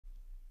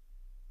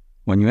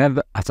When you have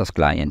a SAS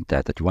client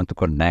that you want to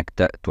connect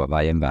to a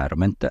Viya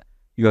environment,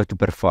 you have to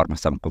perform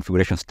some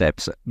configuration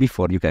steps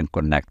before you can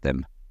connect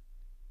them.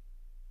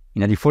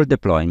 In a default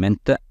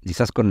deployment, the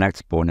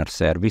sas-connect-spawner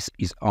service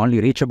is only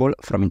reachable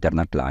from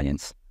internal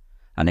clients.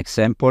 An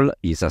example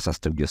is a SAS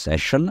Studio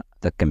session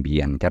that can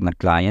be an internal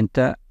client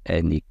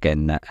and it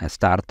can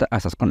start a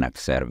SAS Connect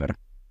server.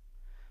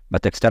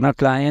 But external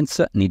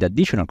clients need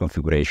additional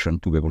configuration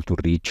to be able to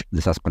reach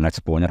the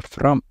sas-connect-spawner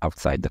from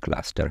outside the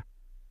cluster.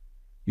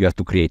 You have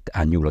to create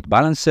a new load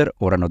balancer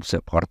or a node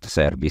support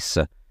service.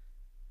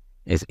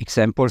 As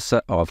examples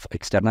of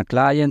external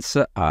clients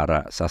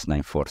are SAS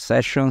 9.4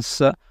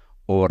 sessions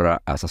or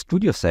a SAS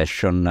Studio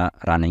session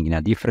running in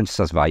a different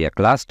SAS Viya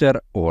cluster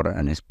or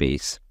an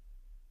space.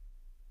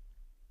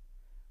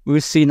 We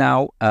will see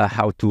now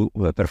how to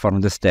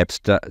perform the steps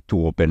to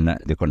open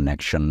the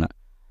connection.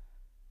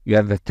 You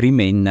have three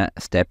main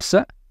steps.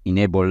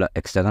 Enable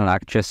external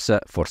access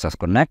for SAS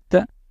Connect,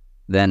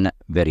 then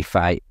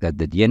verify that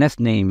the DNS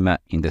name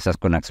in the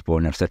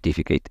sas-connect-spawner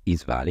certificate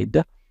is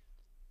valid,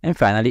 and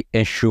finally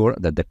ensure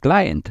that the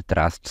client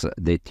trusts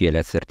the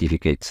TLS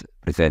certificates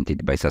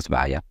presented by SAS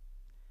Viya.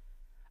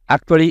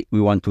 Actually, we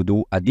want to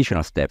do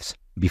additional steps.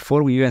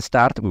 Before we even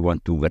start, we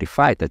want to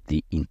verify that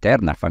the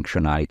internal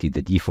functionality,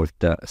 the default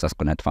SAS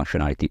Connect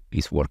functionality,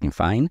 is working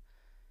fine.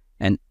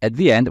 And at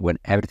the end, when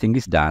everything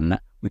is done,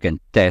 we can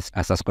test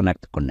a SAS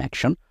Connect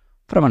connection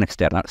from an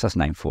external SAS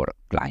 9.4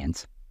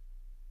 client.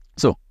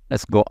 So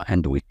let's go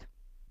and do it.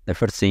 The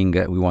first thing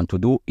we want to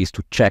do is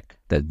to check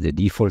that the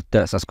default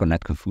SAS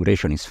Connect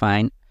configuration is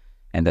fine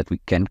and that we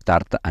can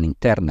start an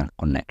internal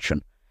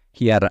connection.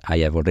 Here I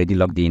have already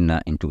logged in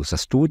into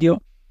SAS Studio,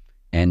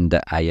 and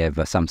I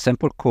have some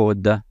sample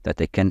code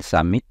that I can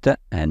submit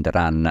and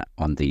run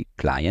on the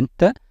client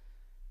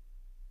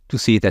to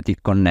see that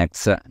it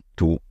connects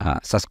to a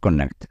SAS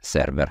Connect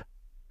server.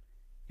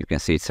 You can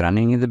see it's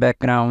running in the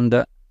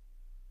background.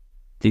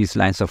 These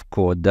lines of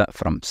code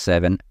from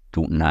 7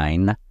 to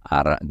 9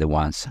 are the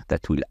ones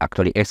that will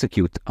actually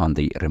execute on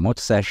the remote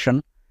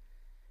session.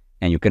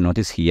 And you can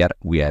notice here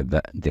we have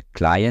the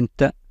client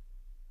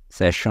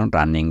session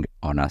running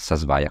on a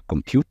SAS Viya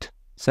compute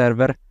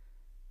server.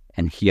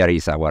 And here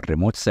is our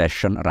remote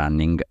session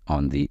running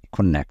on the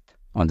Connect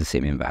on the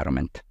same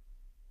environment.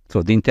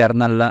 So the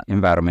internal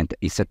environment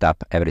is set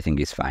up, everything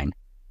is fine.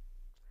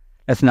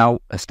 Let's now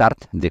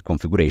start the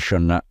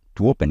configuration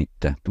to open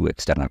it to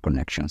external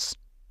connections.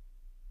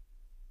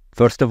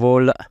 First of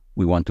all,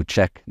 we want to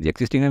check the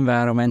existing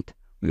environment.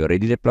 We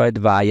already deployed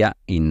Viya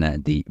in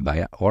the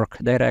Viya org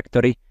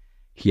directory.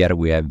 Here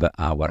we have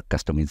our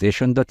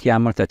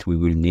customization.yaml that we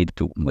will need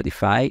to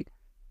modify.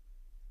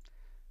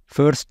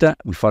 First,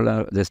 we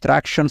follow the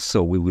instructions,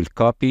 so we will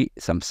copy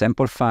some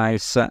sample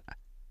files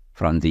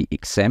from the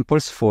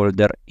examples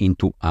folder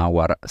into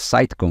our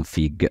site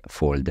config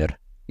folder.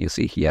 You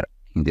see here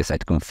in the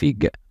site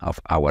config of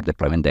our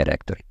deployment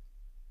directory.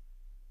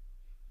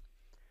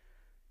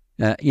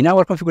 In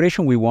our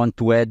configuration, we want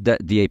to add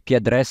the IP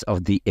address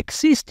of the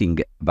existing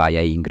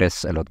Viya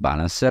ingress load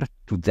balancer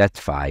to that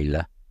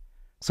file.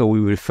 So we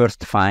will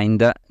first find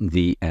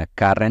the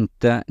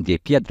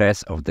IP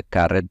address of the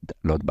current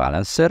load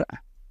balancer.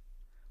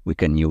 We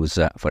can use,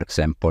 for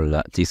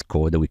example, this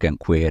code. We can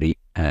query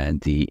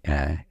the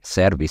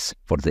service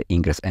for the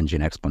ingress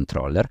nginx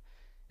controller.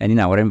 And in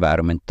our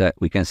environment,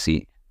 we can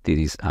see this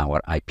is our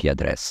IP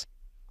address.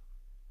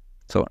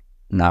 So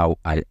now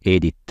I'll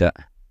edit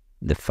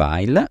the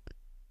file.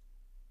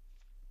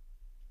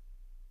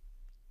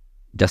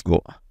 Just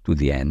go to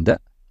the end,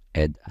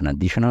 add an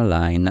additional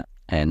line,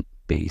 and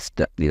paste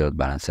the load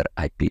balancer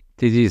IP.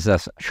 This is a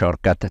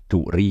shortcut to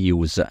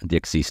reuse the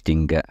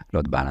existing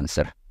load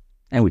balancer.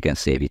 And we can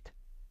save it.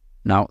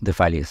 Now the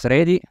file is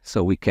ready,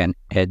 so we can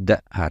add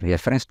a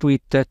reference to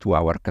it to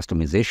our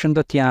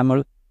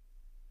customization.yaml.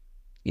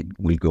 It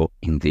will go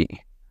in the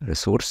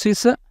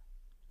resources.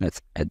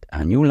 Let's add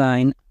a new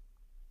line.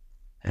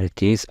 There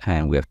it is,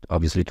 and we have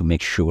obviously to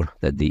make sure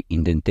that the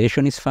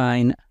indentation is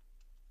fine.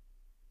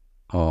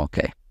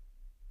 Okay.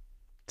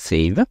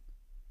 Save.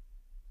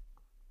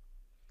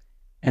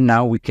 And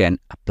now we can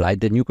apply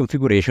the new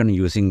configuration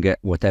using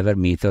whatever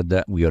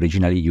method we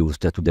originally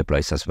used to deploy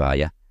SAS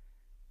Viya.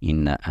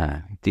 In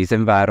this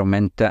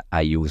environment,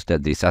 I used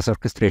the SAS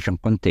orchestration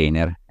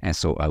container, and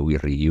so I will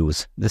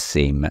reuse the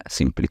same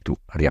simply to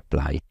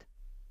reapply it.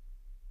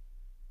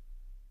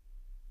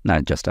 Now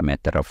it's just a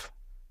matter of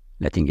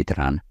letting it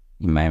run.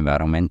 In my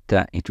environment,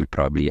 it will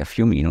probably be a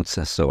few minutes,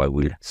 so I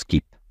will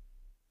skip.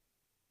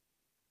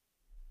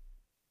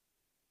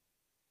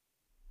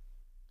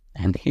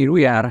 And here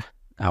we are.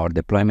 Our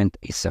deployment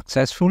is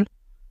successful,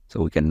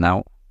 so we can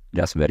now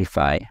just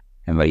verify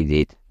and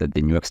validate that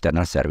the new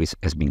external service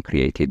has been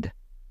created.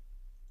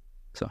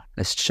 So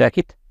let's check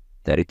it.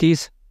 There it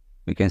is.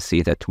 We can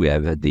see that we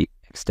have the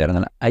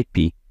external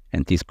IP,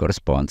 and this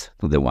corresponds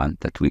to the one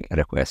that we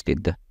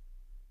requested.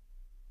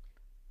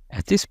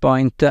 At this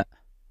point,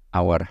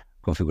 our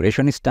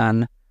configuration is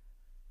done,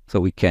 so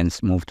we can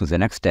move to the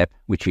next step,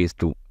 which is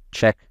to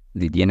check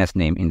the DNS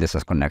name in the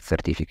SAS Connect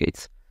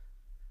certificates.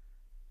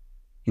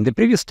 In the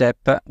previous step,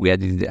 we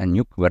added a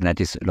new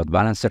Kubernetes load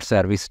balancer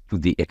service to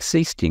the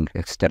existing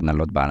external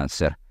load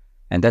balancer,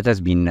 and that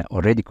has been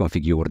already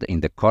configured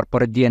in the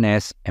corporate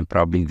DNS, and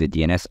probably the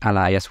DNS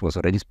alias was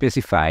already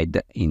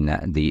specified in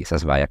the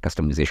SAS Viya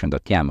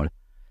customization.yaml.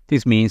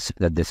 This means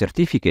that the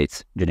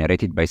certificates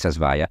generated by SAS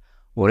Viya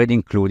already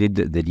included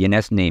the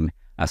DNS name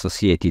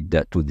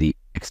associated to the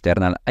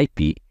external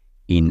IP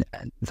in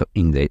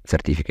the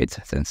certificates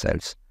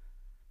themselves.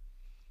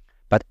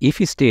 But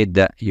if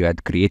instead you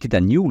had created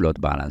a new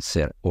load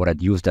balancer or had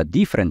used a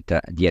different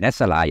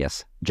DNS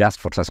alias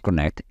just for SAS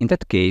Connect, in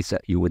that case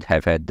you would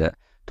have had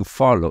to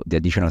follow the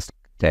additional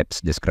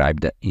steps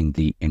described in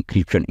the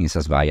Encryption in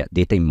SAS Viya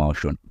Data in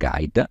Motion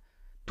guide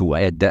to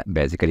add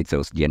basically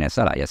those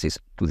DNS aliases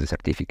to the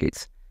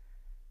certificates.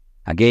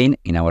 Again,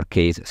 in our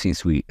case,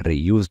 since we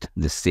reused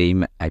the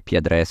same IP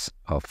address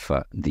of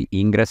the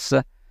ingress,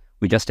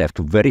 we just have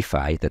to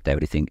verify that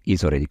everything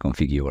is already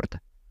configured.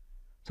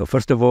 So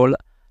first of all,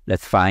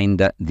 let's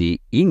find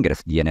the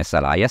ingress DNS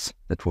alias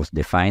that was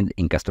defined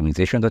in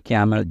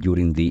customization.yaml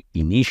during the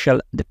initial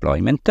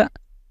deployment.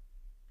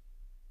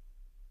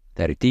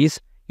 There it is.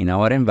 In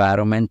our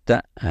environment,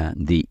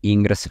 the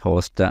ingress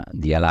host,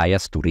 the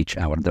alias to reach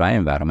our dry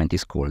environment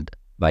is called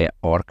via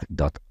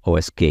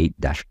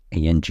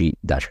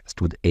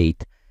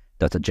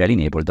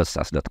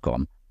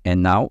org.osk-ang-stud8.gelenable.sas.com.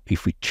 And now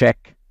if we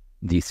check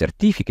the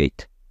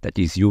certificate that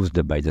is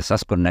used by the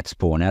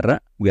sas-connect-spawner,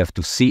 we have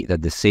to see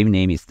that the same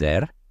name is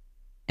there.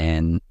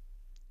 And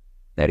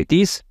there it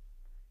is.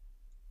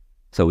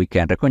 So we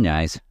can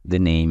recognize the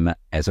name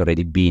has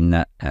already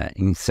been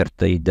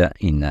inserted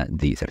in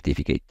the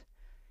certificate.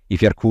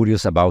 If you are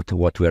curious about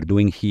what we are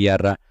doing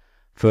here,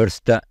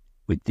 first,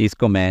 with this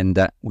command,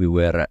 we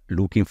were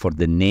looking for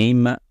the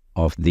name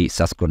of the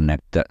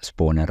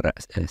sas-connect-spawner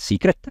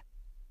secret.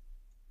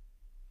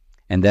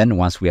 And then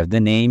once we have the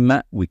name,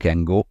 we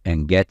can go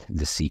and get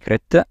the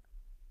secret.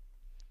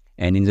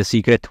 And in the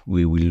secret,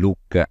 we will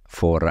look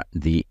for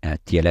the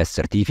TLS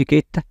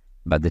certificate,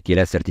 but the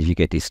TLS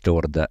certificate is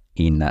stored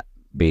in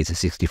base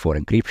 64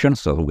 encryption,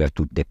 so we have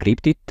to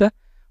decrypt it.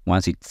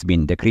 Once it's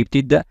been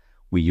decrypted,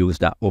 we use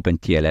the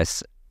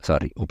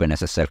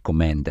OpenSSL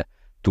command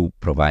to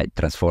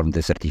transform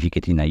the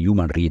certificate in a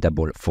human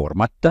readable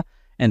format,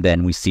 and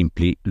then we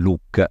simply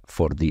look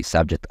for the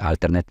subject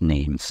alternate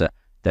names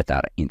that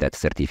are in that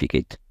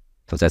certificate.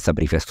 So that's a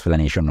brief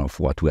explanation of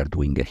what we are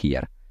doing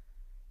here.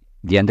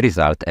 The end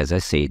result, as I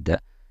said,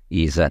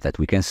 is that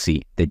we can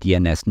see the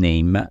DNS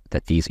name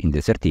that is in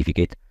the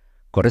certificate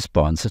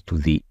corresponds to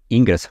the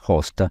ingress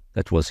host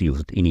that was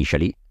used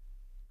initially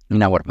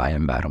in our Viya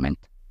environment.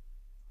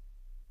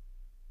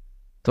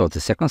 So the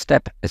second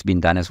step has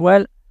been done as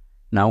well.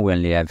 Now we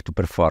only have to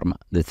perform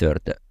the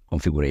third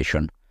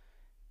configuration,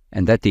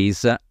 and that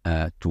is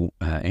to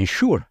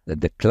ensure that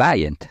the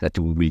client that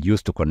we will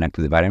use to connect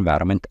to the Viya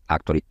environment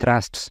actually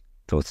trusts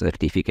those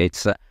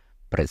certificates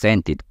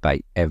presented by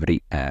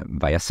every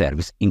Viya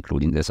service,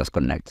 including the SAS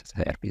Connect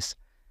service.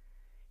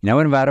 In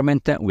our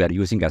environment, we are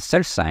using a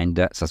self-signed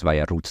SAS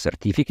Viya root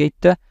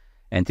certificate,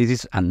 and this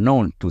is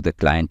unknown to the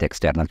client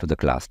external to the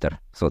cluster,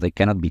 so they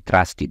cannot be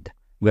trusted.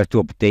 We have to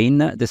obtain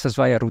the SAS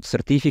Viya root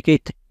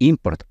certificate,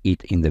 import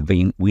it in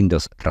the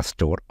Windows Trust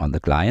Store on the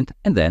client,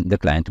 and then the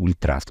client will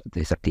trust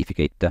the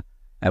certificate.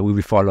 We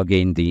will follow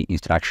again the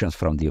instructions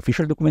from the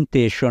official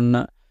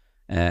documentation.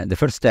 The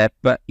first step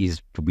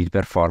is to be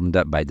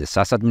performed by the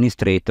SAS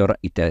administrator.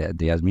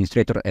 The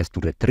administrator has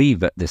to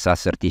retrieve the SAS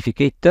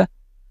certificate.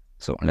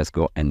 So let's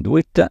go and do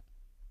it.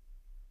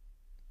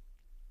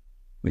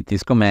 With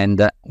this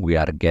command, we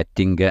are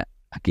getting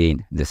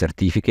again the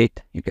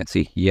certificate. You can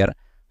see here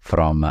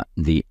from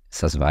the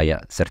SAS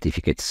Viya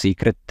certificate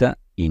secret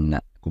in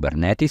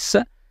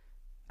Kubernetes.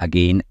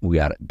 Again, we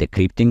are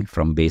decrypting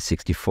from base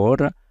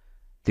 64.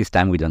 This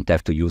time we don't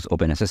have to use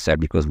OpenSSL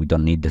because we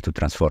don't need to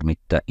transform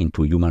it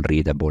into human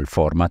readable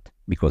format,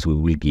 because we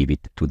will give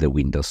it to the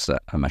Windows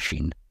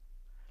machine.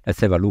 Let's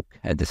have a look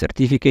at the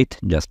certificate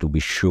just to be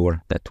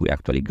sure that we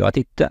actually got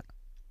it. There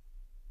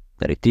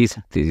it is.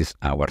 This is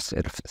our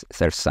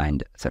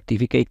self-signed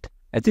certificate.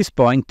 At this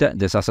point,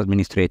 the SAS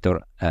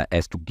administrator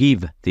has to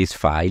give this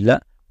file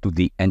to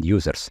the end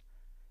users,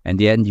 and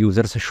the end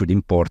users should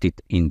import it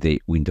in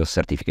the Windows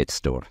Certificate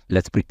Store.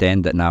 Let's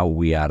pretend now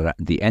we are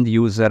the end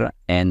user,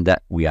 and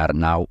we are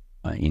now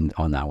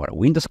on our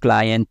Windows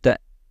client.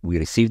 We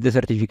received the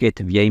certificate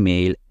via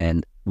email,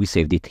 and we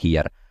saved it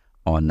here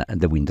on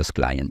the Windows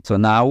client. So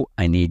now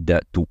I need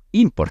to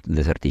import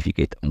the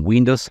certificate on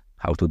Windows.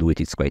 How to do it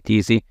is quite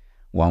easy.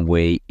 One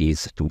way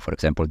is to, for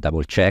example,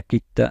 double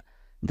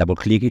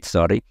click it,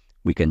 sorry.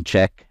 We can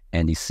check,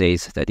 and it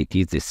says that it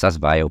is the SAS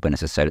Viya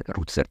OpenSSL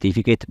root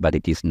certificate, but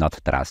it is not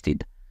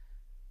trusted.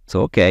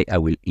 So, okay, I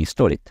will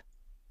install it.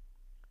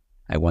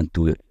 I want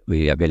to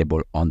be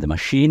available on the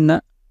machine,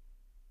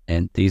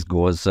 and this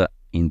goes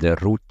in the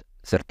root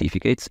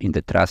certificates, in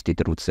the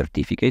trusted root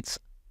certificates.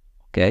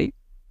 Okay.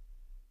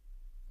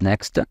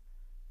 Next,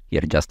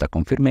 here just a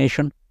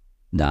confirmation.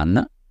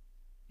 Done.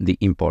 The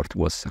import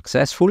was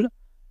successful.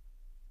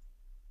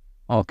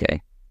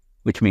 Okay,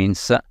 which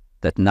means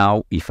that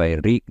now if I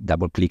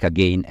double click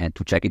again and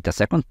to check it a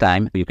second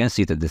time, you can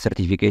see that the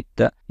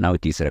certificate now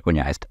it is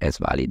recognized as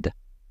valid,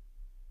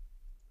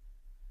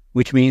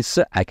 which means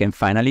I can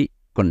finally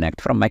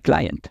connect from my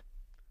client.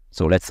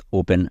 So let's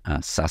open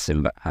a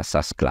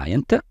SAS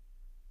client.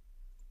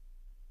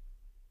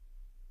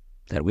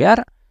 There we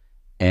are.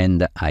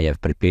 And I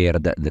have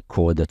prepared the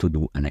code to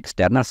do an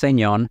external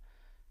sign-on.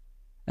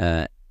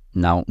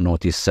 Now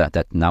notice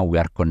that now we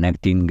are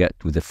connecting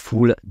to the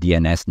full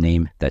DNS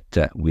name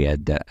that we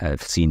had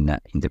seen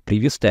in the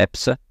previous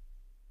steps.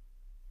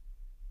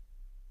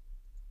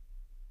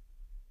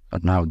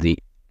 But now the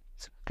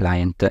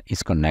client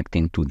is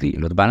connecting to the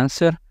load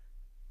balancer,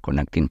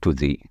 connecting to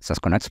the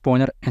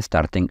sas-connect-spawner and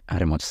starting a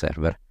remote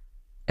server.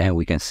 And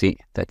we can see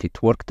that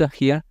it worked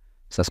here,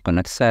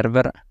 sas-connect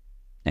server,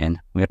 and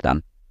we're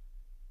done.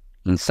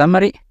 In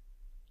summary,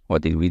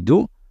 what did we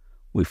do?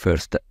 We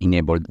first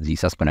enabled the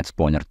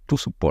sas-connect-spawner to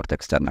support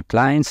external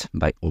clients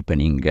by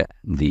opening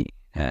the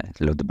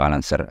load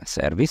balancer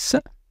service.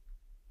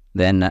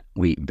 Then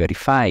we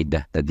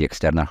verified that the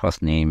external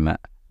host name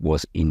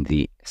was in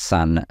the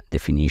SAN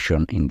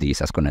definition in the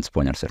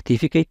sas-connect-spawner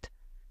certificate.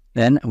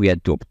 Then we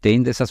had to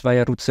obtain the SAS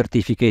Viya root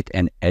certificate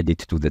and add it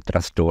to the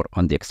trust store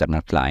on the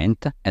external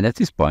client. And at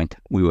this point,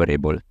 we were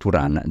able to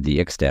run the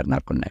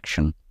external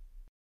connection.